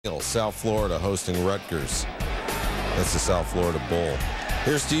South Florida hosting Rutgers. That's the South Florida Bowl.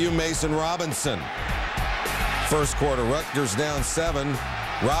 Here's to you, Mason Robinson. First quarter, Rutgers down 7.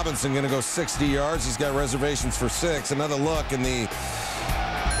 Robinson going to go 60 yards. He's got reservations for 6. Another look, and the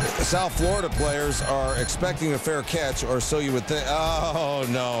South Florida players are expecting a fair catch, or so you would think. Oh,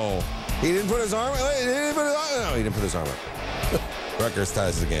 no. He didn't put his arm up. No, he didn't put his arm up. Rutgers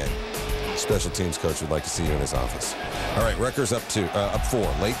ties the game. Special teams coach would like to see you in his office. All right, Rutgers up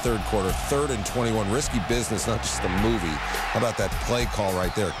 4. Late third quarter, 3rd and 21. Risky business, not just a movie. How about that play call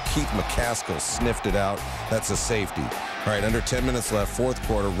right there? Keith McCaskill sniffed it out. That's a safety. All right, under 10 minutes left, fourth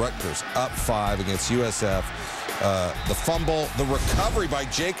quarter. Rutgers up 5 against USF. The fumble, the recovery by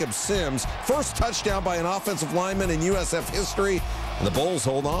Jacob Sims. First touchdown by an offensive lineman in USF history. And the Bulls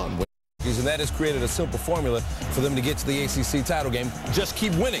hold on. And that has created a simple formula for them to get to the ACC title game. Just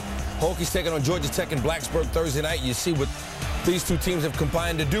keep winning. Hokies taking on Georgia Tech in Blacksburg Thursday night. You see what these two teams have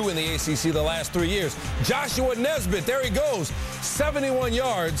combined to do in the ACC the last 3 years. Joshua Nesbitt, there he goes. 71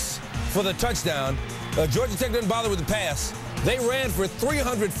 yards for the touchdown. Georgia Tech didn't bother with the pass. They ran for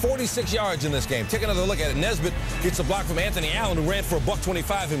 346 yards in this game. Take another look at it. Nesbitt gets a block from Anthony Allen, who ran for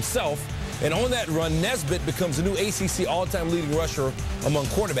 $125 himself. And on that run, Nesbitt becomes the new ACC all-time leading rusher among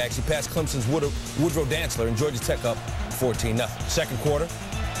quarterbacks. He passed Clemson's Woodrow Dantzler, and Georgia Tech up 14-0. Second quarter,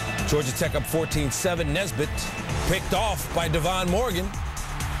 Georgia Tech up 14-7. Nesbitt picked off by Devon Morgan.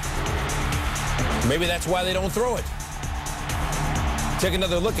 Maybe that's why they don't throw it. Take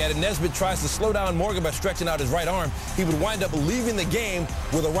another look at it. Nesbitt tries to slow down Morgan by stretching out his right arm. He would wind up leaving the game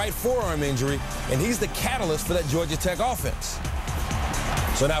with a right forearm injury, and he's the catalyst for that Georgia Tech offense.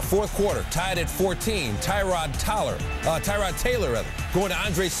 So now fourth quarter, tied at 14. Tyrod Taylor, going to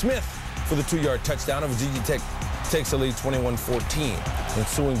Andre Smith for the 2-yard touchdown over Georgia Tech. Takes the lead 21-14.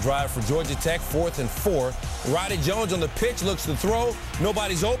 Ensuing drive for Georgia Tech, 4th and 4. Roddy Jones on the pitch, looks to throw.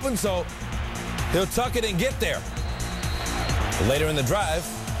 Nobody's open, so he'll tuck it and get there. Later in the drive,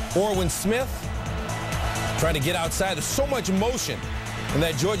 Orwin Smith trying to get outside. There's so much motion in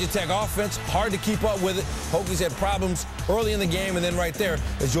that Georgia Tech offense, hard to keep up with it. Hokies had problems early in the game, and then right there,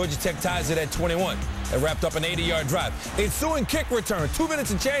 as Georgia Tech ties it at 21. That wrapped up an 80-yard drive. Ensuing kick return, 2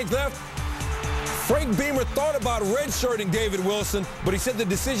 minutes and change left. Frank Beamer thought about redshirting David Wilson, but he said the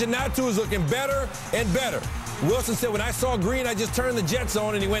decision not to is looking better and better. Wilson said, when I saw green, I just turned the Jets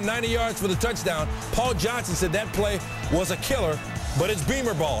on, and he went 90 yards for the touchdown. Paul Johnson said that play was a killer, but it's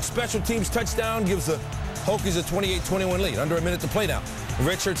Beamer ball. Special teams touchdown gives the Hokies a 28-21 lead. Under a minute to play now.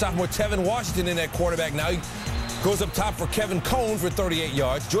 Redshirt sophomore Tevin Washington in that quarterback now. He goes up top for Kevin Cone for 38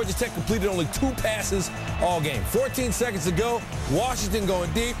 yards. Georgia Tech completed only 2 passes all game. 14 seconds to go. Washington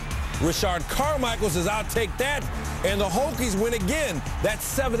going deep. Richard Carmichael says, I'll take that. And the Hokies win again. That's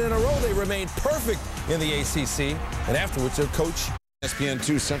 7 in a row. They remain perfect in the ACC. And afterwards, their coach.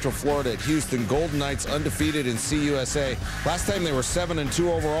 ESPN2 Central Florida at Houston. Golden Knights undefeated in CUSA. Last time they were 7-2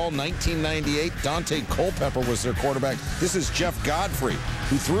 overall, 1998. Dante Culpepper was their quarterback. This is Jeff Godfrey,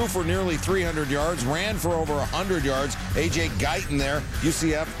 who threw for nearly 300 yards, ran for over 100 yards. A.J. Guyton there.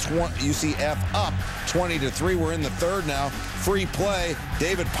 UCF up 20-3. We're in the third now. Free play.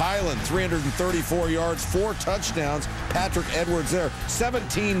 David Pylan, 334 yards, 4 touchdowns. Patrick Edwards there.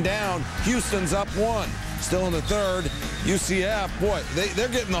 17 down. Houston's up 1. Still in the third, UCF, boy, they're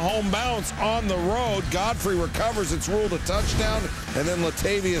getting the home bounce on the road. Godfrey recovers. It's ruled a touchdown. And then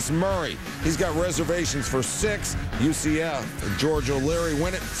Latavius Murray. He's got reservations for 6. UCF and George O'Leary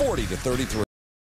win it 40-33.